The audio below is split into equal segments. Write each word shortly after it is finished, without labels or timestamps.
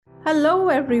Hello,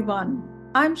 everyone.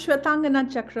 I'm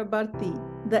Shwetangana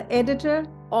Chakrabarti, the editor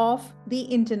of The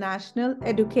International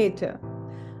Educator.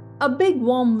 A big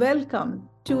warm welcome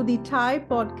to the Thai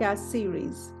podcast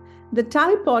series. The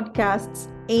Thai podcasts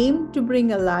aim to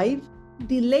bring alive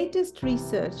the latest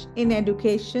research in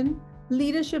education,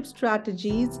 leadership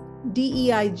strategies,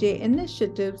 DEIJ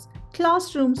initiatives,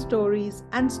 classroom stories,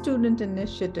 and student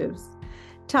initiatives.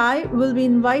 Thai will be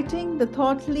inviting the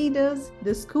thought leaders,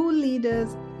 the school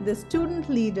leaders, the student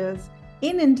leaders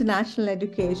in international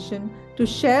education to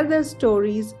share their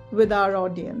stories with our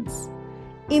audience.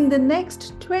 In the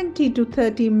next 20 to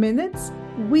 30 minutes,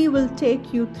 we will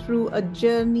take you through a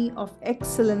journey of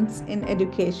excellence in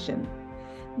education.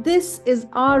 This is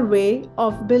our way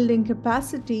of building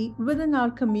capacity within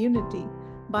our community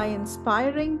by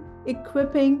inspiring,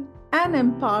 equipping, and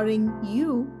empowering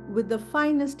you with the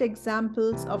finest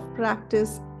examples of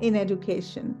practice in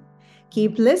education.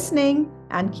 Keep listening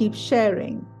and keep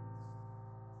sharing.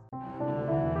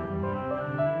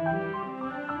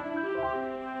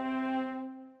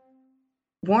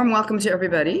 Warm welcome to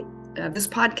everybody. This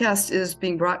podcast is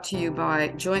being brought to you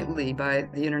jointly by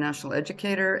the International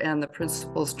Educator and the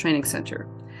Principals Training Center.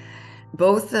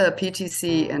 Both the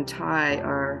PTC and Thai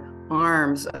are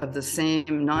arms of the same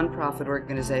nonprofit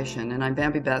organization, and I'm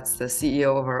Bambi Betts, the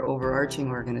CEO of our overarching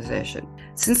organization.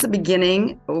 Since the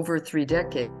beginning, over 3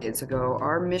 decades ago,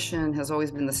 our mission has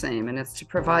always been the same, and it's to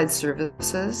provide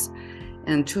services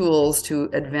and tools to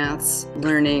advance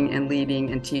learning and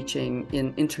leading and teaching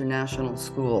in international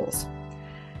schools.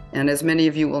 And as many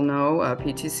of you will know,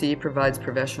 PTC provides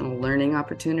professional learning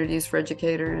opportunities for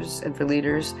educators and for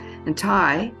leaders, and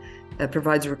Thai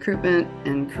provides recruitment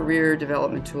and career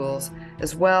development tools,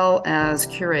 as well as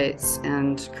curates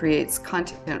and creates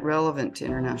content relevant to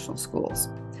international schools.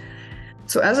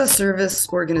 So as a service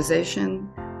organization,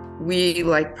 we,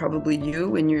 like probably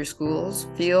you in your schools,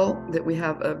 feel that we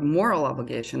have a moral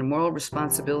obligation, a moral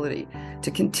responsibility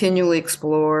to continually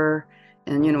explore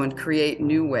and create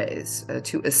new ways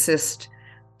to assist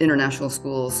international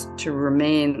schools to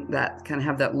remain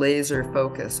have that laser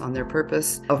focus on their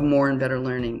purpose of more and better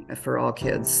learning for all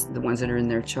kids, the ones that are in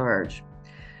their charge.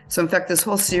 So in fact, this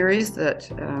whole series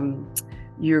that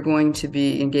you're going to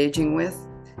be engaging with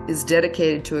is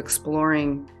dedicated to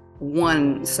exploring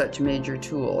one such major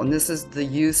tool, and this is the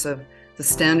use of the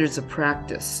standards of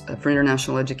practice for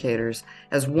international educators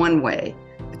as one way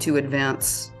to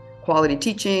advance quality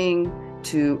teaching,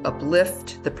 to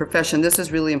uplift the profession. This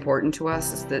is really important to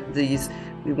us, is that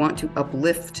we want to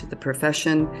uplift the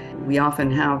profession. We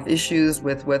often have issues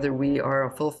with whether we are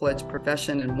a full-fledged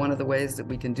profession, and one of the ways that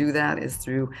we can do that is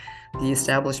through the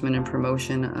establishment and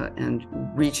promotion and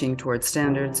reaching towards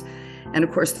standards, and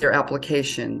of course their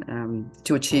application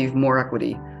to achieve more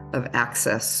equity of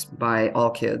access by all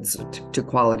kids to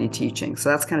quality teaching. So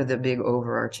that's kind of the big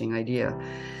overarching idea.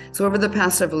 So over the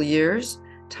past several years,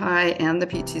 Thai and the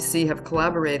PTC have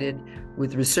collaborated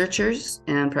with researchers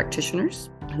and practitioners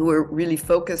who are really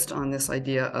focused on this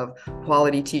idea of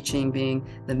quality teaching being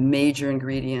the major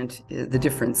ingredient, the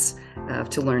difference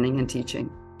to learning and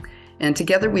teaching. And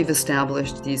together we've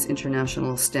established these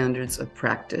international standards of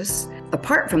practice.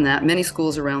 Apart from that, many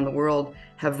schools around the world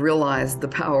have realized the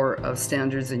power of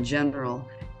standards in general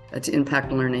to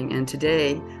impact learning. And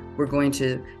today we're going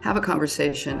to have a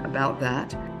conversation about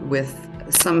that with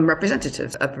some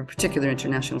representatives of a particular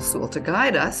international school. To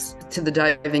guide us to the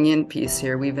diving in piece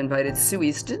here, we've invited Sue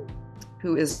Easton,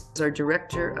 who is our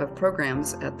Director of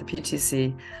Programs at the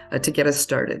PTC, to get us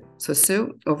started. So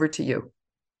Sue, over to you.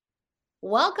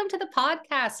 Welcome to the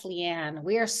podcast, Lianne.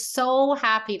 We are so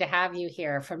happy to have you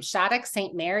here from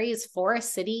Shattuck-St. Mary's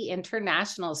Forest City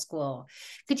International School.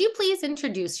 Could you please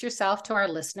introduce yourself to our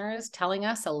listeners, telling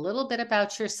us a little bit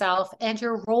about yourself and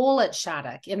your role at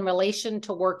Shattuck in relation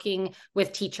to working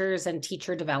with teachers and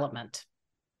teacher development?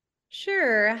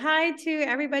 Sure. Hi to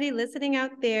everybody listening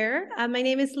out there. My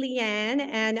name is Lianne,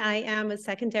 and I am a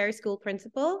secondary school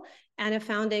principal and a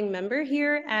founding member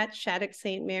here at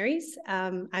Shattuck-St. Mary's.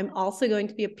 I'm also going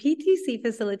to be a PTC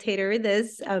facilitator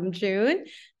this June.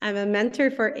 I'm a mentor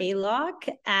for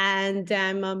ALOC, and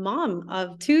I'm a mom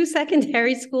of 2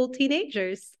 secondary school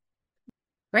teenagers.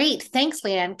 Great. Thanks,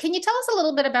 Lianne. Can you tell us a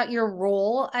little bit about your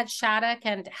role at Shattuck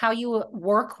and how you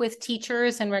work with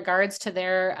teachers in regards to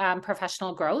their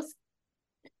professional growth?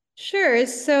 Sure.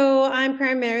 So I'm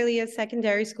primarily a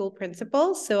secondary school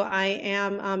principal. So I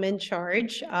am in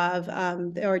charge of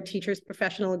our teachers'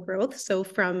 professional growth. So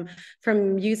from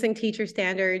using teacher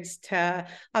standards to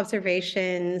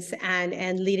observations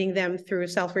and leading them through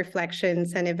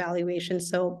self-reflections and evaluations.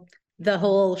 So the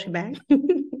whole shebang.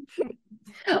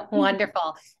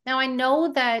 Wonderful. Now, I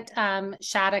know that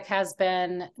Shattuck has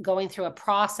been going through a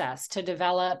process to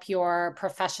develop your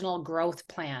professional growth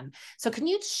plan. So can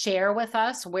you share with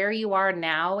us where you are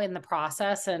now in the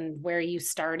process and where you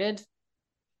started?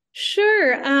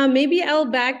 Sure. Maybe I'll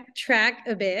backtrack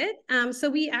a bit. So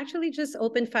we actually just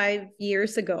opened 5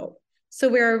 years ago. So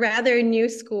we're a rather new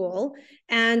school.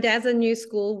 And as a new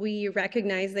school, we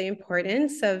recognize the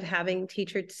importance of having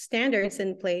teacher standards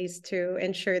in place to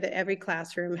ensure that every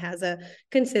classroom has a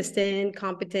consistent,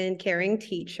 competent, caring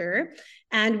teacher.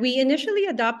 And we initially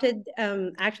adopted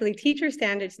actually teacher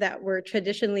standards that were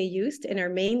traditionally used in our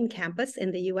main campus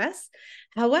in the US.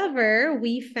 However,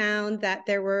 we found that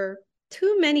there were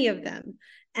too many of them,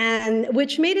 and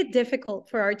which made it difficult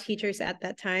for our teachers at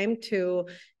that time to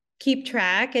keep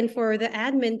track and for the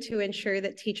admin to ensure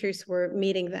that teachers were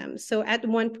meeting them. So at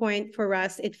one point for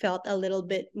us, it felt a little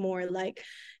bit more like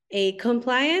a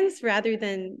compliance rather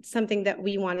than something that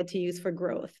we wanted to use for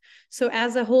growth. So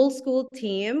as a whole school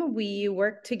team, we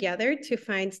worked together to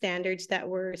find standards that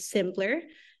were simpler,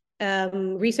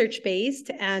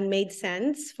 research-based, and made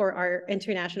sense for our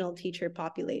international teacher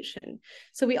population.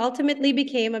 So we ultimately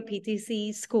became a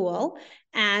PTC school,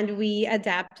 and we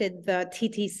adapted the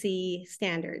TTC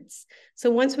standards. So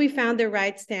once we found the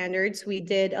right standards, we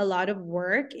did a lot of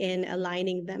work in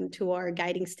aligning them to our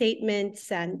guiding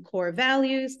statements and core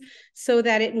values so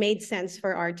that it made sense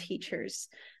for our teachers.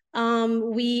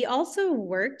 We also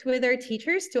worked with our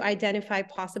teachers to identify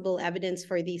possible evidence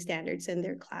for these standards in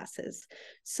their classes.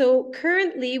 So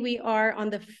currently we are on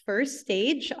the first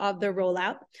stage of the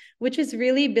rollout, which is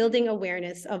really building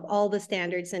awareness of all the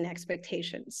standards and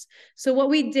expectations. So what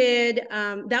we did,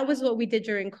 that was what we did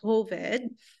during COVID.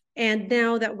 And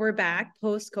now that we're back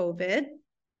post-COVID,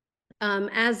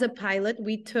 as a pilot,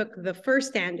 we took the first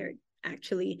standard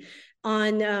actually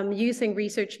on using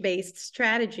research-based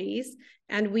strategies.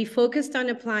 And we focused on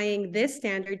applying this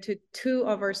standard to 2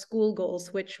 of our school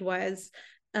goals, which was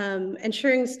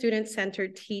ensuring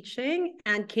student-centered teaching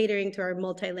and catering to our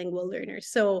multilingual learners.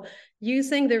 So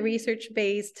using the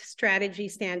research-based strategy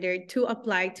standard to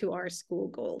apply to our school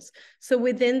goals. So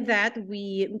within that,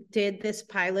 we did this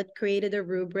pilot, created a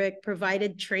rubric,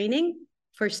 provided training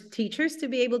for teachers to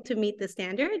be able to meet the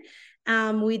standard.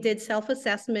 We did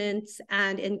self-assessments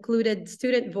and included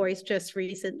student voice just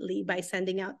recently by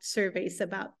sending out surveys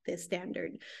about this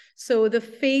standard. So the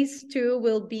phase 2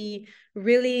 will be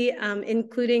really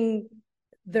including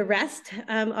the rest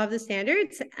of the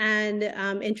standards and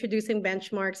introducing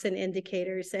benchmarks and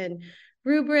indicators and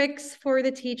rubrics for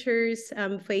the teachers.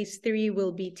 Phase 3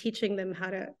 will be teaching them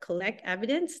how to collect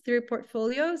evidence through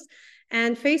portfolios.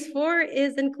 And phase 4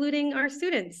 is including our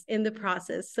students in the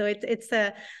process. So it's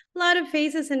a lot of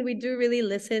phases, and we do really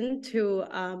listen to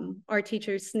our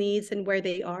teachers' needs and where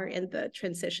they are in the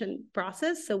transition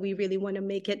process. So we really want to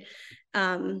make it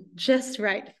just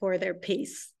right for their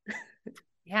pace.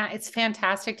 Yeah, it's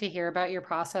fantastic to hear about your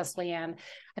process, Lianne.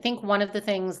 I think one of the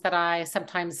things that I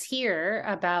sometimes hear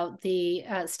about the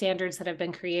standards that have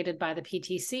been created by the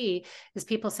PTC is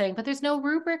people saying, but there's no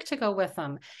rubric to go with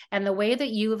them. And the way that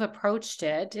you've approached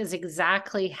it is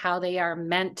exactly how they are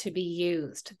meant to be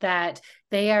used, that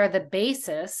they are the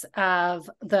basis of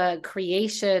the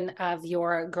creation of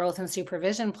your growth and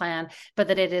supervision plan, but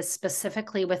that it is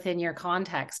specifically within your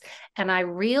context. And I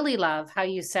really love how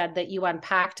you said that you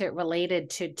unpacked it related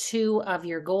to 2 of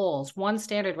your goals, one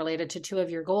standard related to 2 of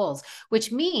your goals,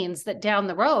 which means that down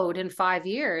the road in 5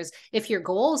 years, if your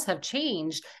goals have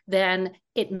changed, then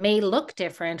it may look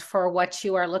different for what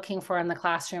you are looking for in the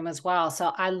classroom as well.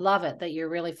 So I love it that you're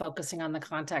really focusing on the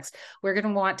context. We're going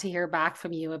to want to hear back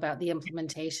from you about the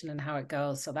implementation and how it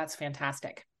goes. So that's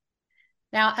fantastic.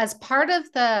 Now, as part of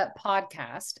the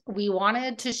podcast, we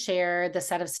wanted to share the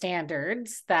set of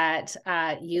standards that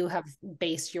you have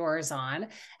based yours on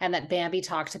and that Bambi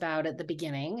talked about at the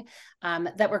beginning,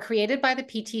 that were created by the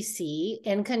PTC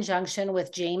in conjunction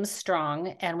with James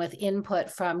Strong and with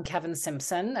input from Kevin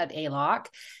Simpson at ALOC,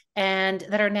 and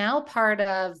that are now part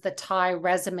of the TIE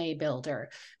resume builder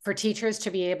for teachers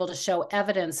to be able to show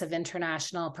evidence of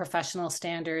international professional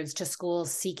standards to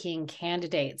schools seeking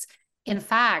candidates. In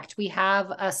fact, we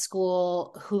have a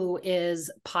school who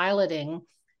is piloting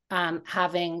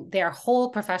having their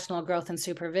whole professional growth and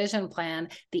supervision plan,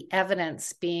 the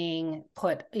evidence being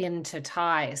put into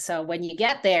TIE. So when you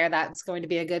get there, that's going to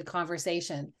be a good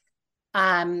conversation.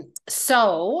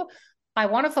 So I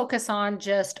want to focus on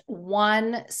just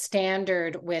one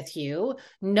standard with you,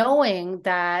 knowing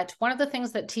that one of the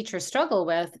things that teachers struggle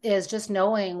with is just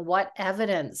knowing what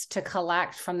evidence to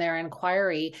collect from their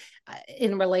inquiry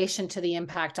in relation to the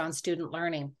impact on student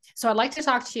learning. So I'd like to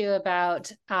talk to you about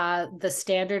the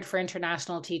standard for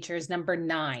international teachers, number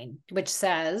 9, which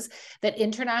says that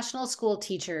international school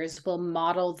teachers will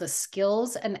model the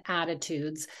skills and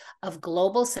attitudes of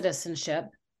global citizenship,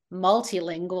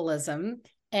 multilingualism,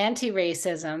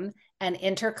 anti-racism, and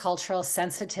intercultural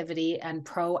sensitivity and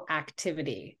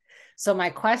proactivity. So my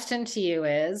question to you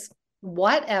is,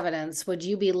 what evidence would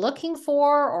you be looking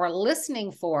for or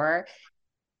listening for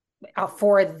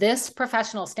this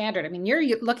professional standard? I mean,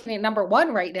 you're looking at number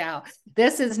 1 right now.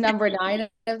 This is number 9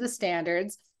 of the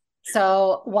standards.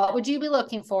 So what would you be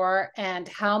looking for, and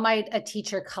how might a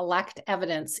teacher collect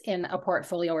evidence in a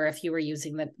portfolio, or if you were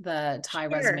using the TIE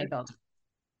resume build?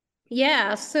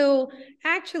 Yeah, so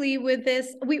actually with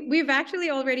this, we've actually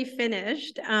already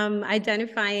finished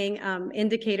identifying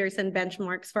indicators and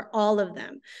benchmarks for all of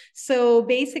them. So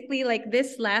basically, like,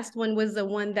 this last one was the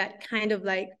one that kind of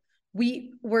like,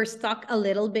 we were stuck a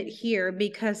little bit here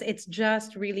because it's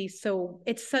just really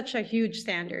it's such a huge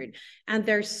standard, and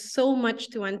there's so much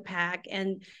to unpack,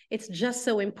 and it's just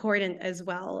so important as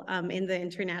well in the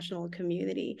international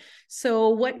community.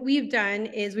 So what we've done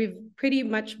is we've pretty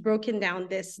much broken down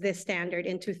this standard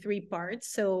into 3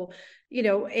 parts. So, you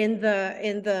know, in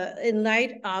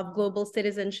light of global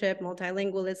citizenship,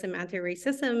 multilingualism,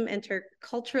 anti-racism,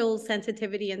 intercultural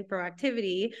sensitivity, and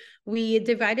proactivity, we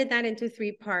divided that into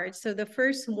 3 parts. So the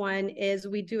first one is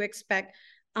we do expect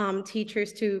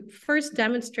teachers to first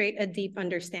demonstrate a deep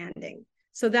understanding.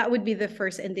 So that would be the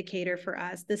first indicator for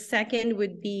us. The second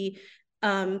would be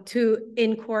to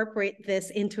incorporate this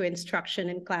into instruction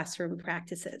and classroom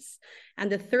practices.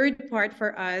 And the third part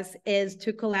for us is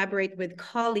to collaborate with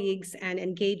colleagues and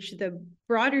engage the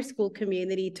broader school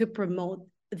community to promote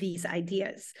these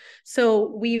ideas.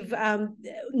 So we've,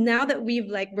 now that we've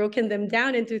like broken them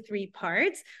down into 3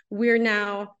 parts, we're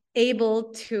now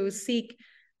able to seek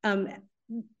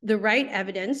the right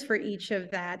evidence for each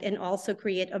of that, and also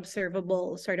create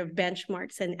observable sort of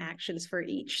benchmarks and actions for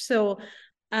each. So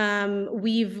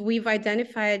we've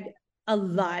identified a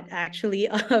lot actually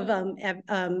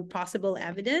of possible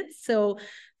evidence. So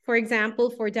for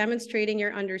example, for demonstrating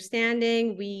your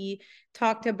understanding, we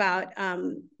talked about,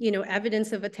 you know,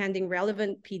 evidence of attending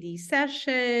relevant PD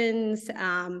sessions,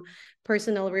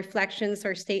 personal reflections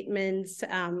or statements,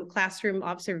 classroom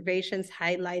observations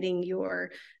highlighting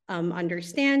your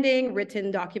understanding,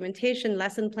 written documentation,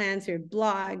 lesson plans, your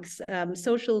blogs,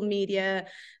 social media,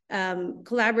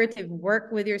 collaborative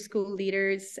work with your school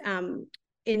leaders.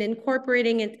 In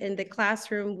incorporating it in the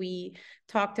classroom, we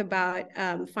talked about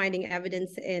finding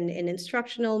evidence in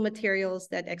instructional materials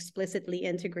that explicitly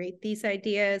integrate these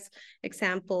ideas,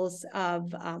 examples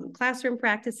of classroom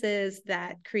practices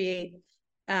that create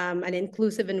an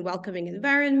inclusive and welcoming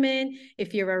environment.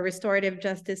 If you're a restorative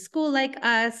justice school like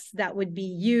us, that would be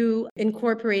you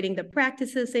incorporating the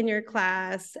practices in your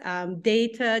class,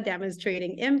 data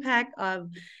demonstrating impact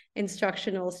of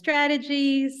instructional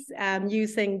strategies,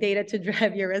 using data to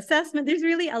drive your assessment. There's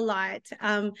really a lot.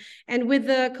 And with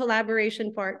the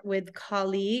collaboration part with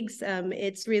colleagues,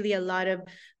 it's really a lot of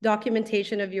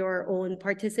documentation of your own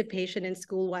participation in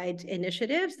school-wide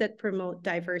initiatives that promote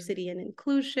diversity and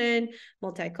inclusion,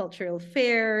 multicultural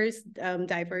fairs,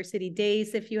 diversity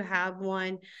days if you have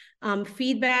one,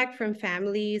 feedback from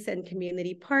families and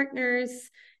community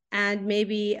partners, and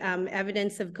maybe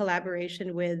evidence of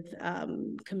collaboration with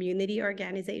community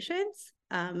organizations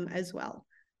as well.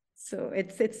 So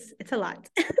it's a lot.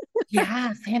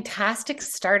 Yeah, fantastic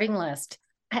starting list.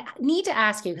 I need to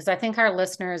ask you, because I think our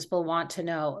listeners will want to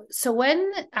know. So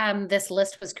when this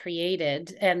list was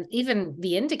created, and even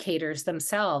the indicators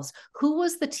themselves, who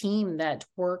was the team that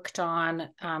worked on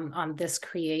this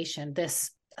creation,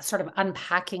 this sort of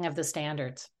unpacking of the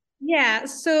standards? Yeah,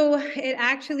 so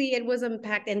it was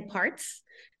unpacked in parts.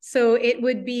 So it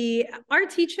would be our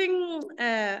teaching,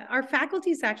 our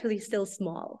faculty is actually still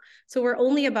small. So we're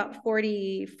only about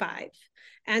 45.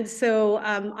 And so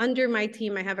under my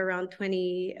team, I have around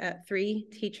 23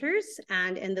 teachers,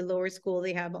 and in the lower school,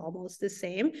 they have almost the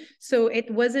same. So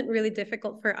it wasn't really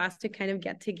difficult for us to kind of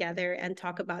get together and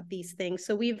talk about these things.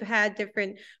 So we've had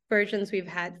different versions. We've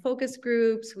had focus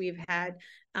groups, we've had,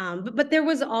 but there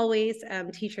was always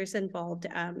teachers involved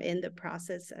in the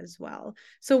process as well.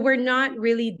 So we're not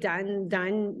really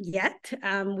done yet.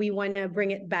 We want to bring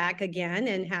it back again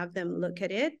and have them look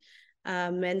at it.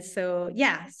 And so,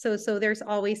 yeah, so there's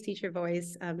always teacher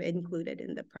voice included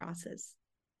in the process.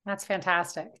 That's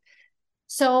fantastic.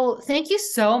 So thank you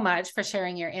so much for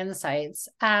sharing your insights.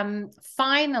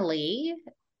 Finally,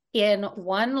 in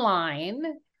one line,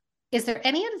 is there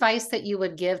any advice that you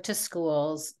would give to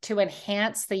schools to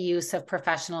enhance the use of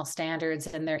professional standards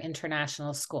in their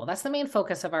international school? That's the main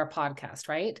focus of our podcast,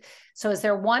 right? So is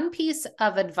there one piece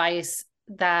of advice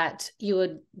that you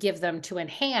would give them to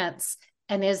enhance?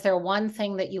 And is there one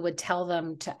thing that you would tell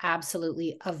them to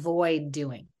absolutely avoid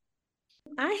doing?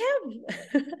 I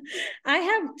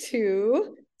have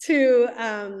two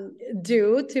to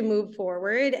do to move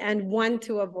forward and one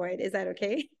to avoid. Is that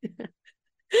okay?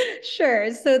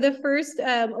 Sure. So the first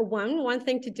one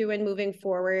thing to do in moving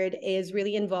forward is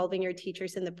really involving your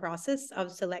teachers in the process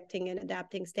of selecting and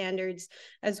adapting standards,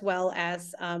 as well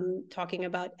as talking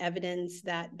about evidence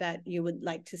that you would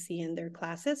like to see in their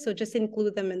classes. So just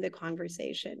include them in the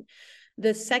conversation.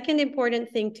 The second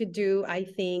important thing to do, I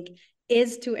think,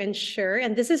 is to ensure,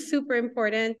 and this is super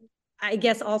important, I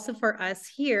guess also for us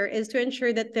here, is to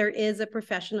ensure that there is a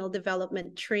professional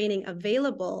development training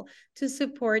available to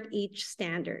support each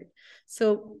standard.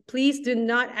 So please do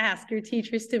not ask your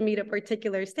teachers to meet a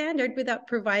particular standard without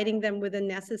providing them with the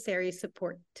necessary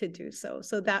support to do so.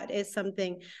 So that is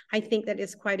something I think that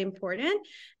is quite important.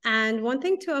 And one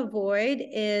thing to avoid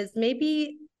is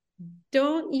maybe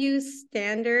don't use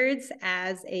standards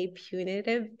as a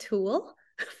punitive tool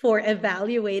for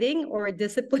evaluating or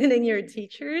disciplining your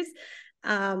teachers.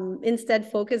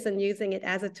 Instead, focus on using it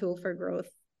as a tool for growth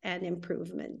and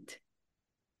improvement.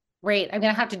 Great. I'm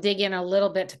going to have to dig in a little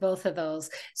bit to both of those.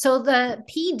 So the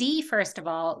PD, first of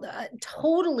all,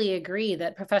 totally agree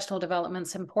that professional development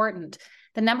is important.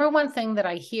 The number one thing that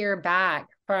I hear back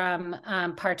from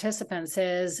participants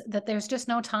is that there's just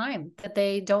no time, that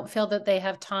they don't feel that they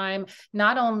have time,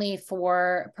 not only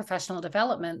for professional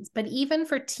development, but even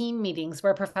for team meetings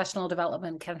where professional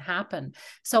development can happen.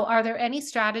 So are there any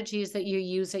strategies that you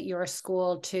use at your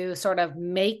school to sort of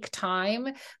make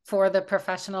time for the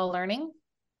professional learning?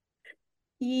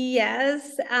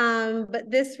 Yes,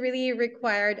 but this really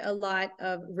required a lot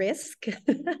of risk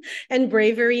and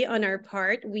bravery on our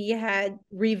part. We had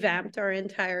revamped our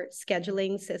entire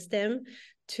scheduling system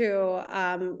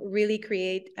to really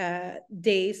create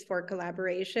days for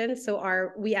collaboration.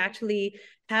 So we actually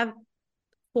have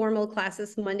formal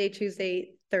classes Monday,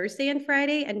 Tuesday, Thursday, and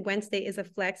Friday, and Wednesday is a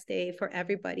flex day for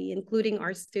everybody, including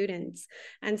our students.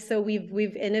 And so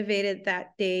we've innovated that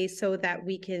day so that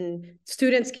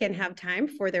students can have time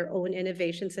for their own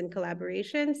innovations and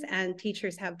collaborations, and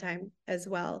teachers have time as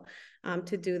well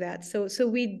to do that. So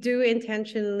we do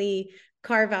intentionally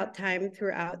carve out time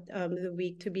throughout the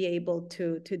week to be able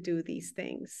to do these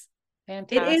things.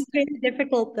 Fantastic. It is very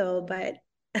difficult though, but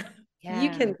you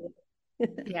can do it.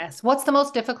 Yes. What's the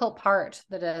most difficult part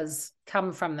that has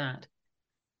come from that?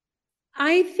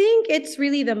 I think it's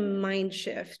really the mind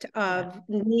shift of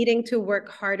needing to work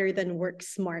harder than work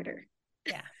smarter.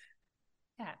 Yeah,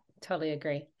 totally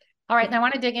agree. All right. Now I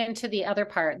want to dig into the other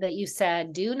part that you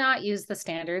said, do not use the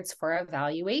standards for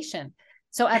evaluation.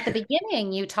 So at the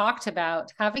beginning, you talked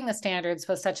about having the standards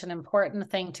was such an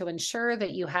important thing to ensure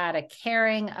that you had a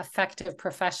caring, effective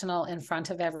professional in front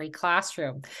of every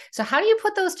classroom. So how do you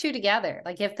put those two together?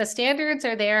 Like if the standards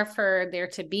are there for there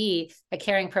to be a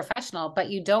caring professional, but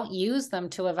you don't use them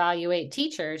to evaluate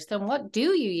teachers, then what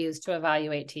do you use to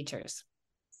evaluate teachers?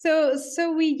 So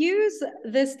we use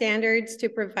the standards to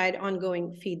provide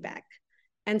ongoing feedback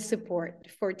and support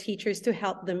for teachers to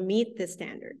help them meet the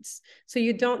standards. So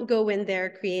you don't go in there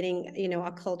creating,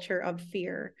 a culture of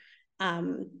fear,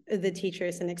 the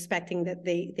teachers, and expecting that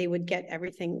they would get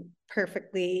everything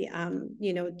perfectly.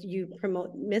 You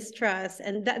promote mistrust,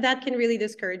 and that can really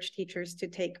discourage teachers to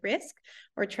take risk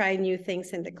or try new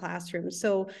things in the classroom.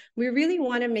 So we really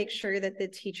want to make sure that the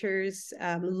teachers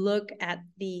look at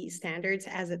the standards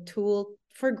as a tool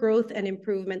for growth and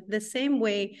improvement, the same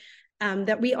way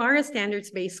that we are a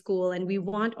standards-based school, and we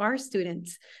want our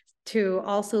students to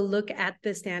also look at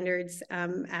the standards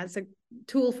as a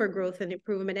tool for growth and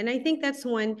improvement. And I think that's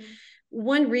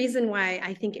one reason why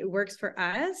I think it works for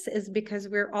us is because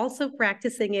we're also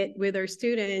practicing it with our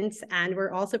students, and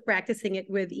we're also practicing it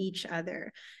with each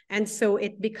other. And so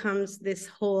it becomes this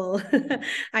whole,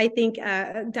 I think,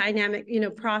 dynamic,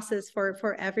 process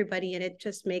for everybody, and it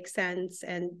just makes sense.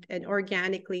 And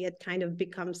organically, it kind of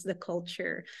becomes the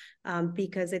culture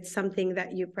because it's something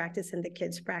that you practice and the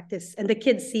kids practice, and the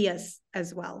kids see us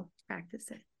as well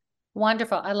practice it.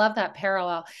 Wonderful. I love that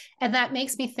parallel. And that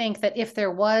makes me think that if there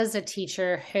was a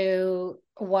teacher who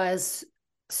was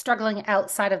struggling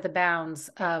outside of the bounds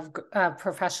of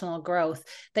professional growth,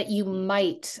 that you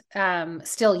might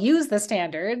still use the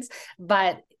standards,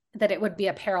 but that it would be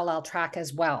a parallel track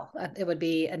as well. It would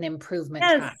be an improvement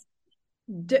track.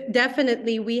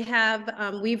 Definitely,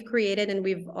 we've created and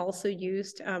we've also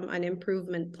used an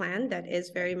improvement plan that is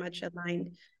very much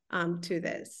aligned to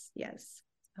this. Yes.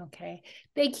 Okay.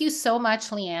 Thank you so much,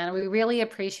 Lianne. We really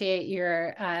appreciate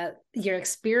your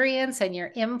experience and your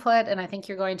input, and I think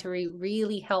you're going to be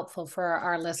really helpful for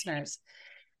our listeners.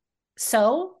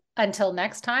 So until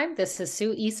next time, this is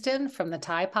Sue Easton from the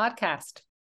Thai Podcast.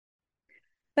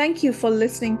 Thank you for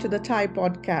listening to the Thai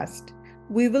Podcast.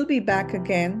 We will be back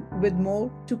again with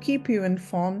more to keep you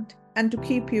informed and to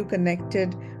keep you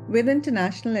connected with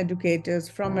international educators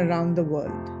from around the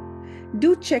world.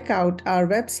 Do check out our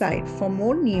website for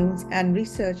more news and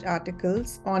research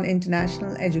articles on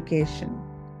international education.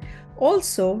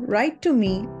 Also, write to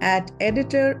me at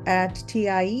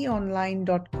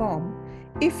editor@tieonline.com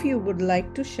if you would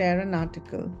like to share an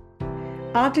article.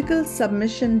 Article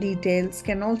submission details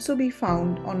can also be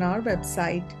found on our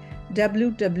website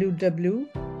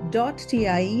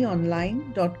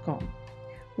www.tieonline.com.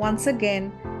 Once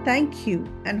again, thank you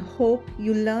and hope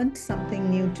you learned something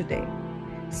new today.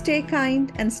 Stay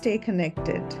kind and stay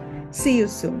connected. See you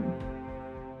soon.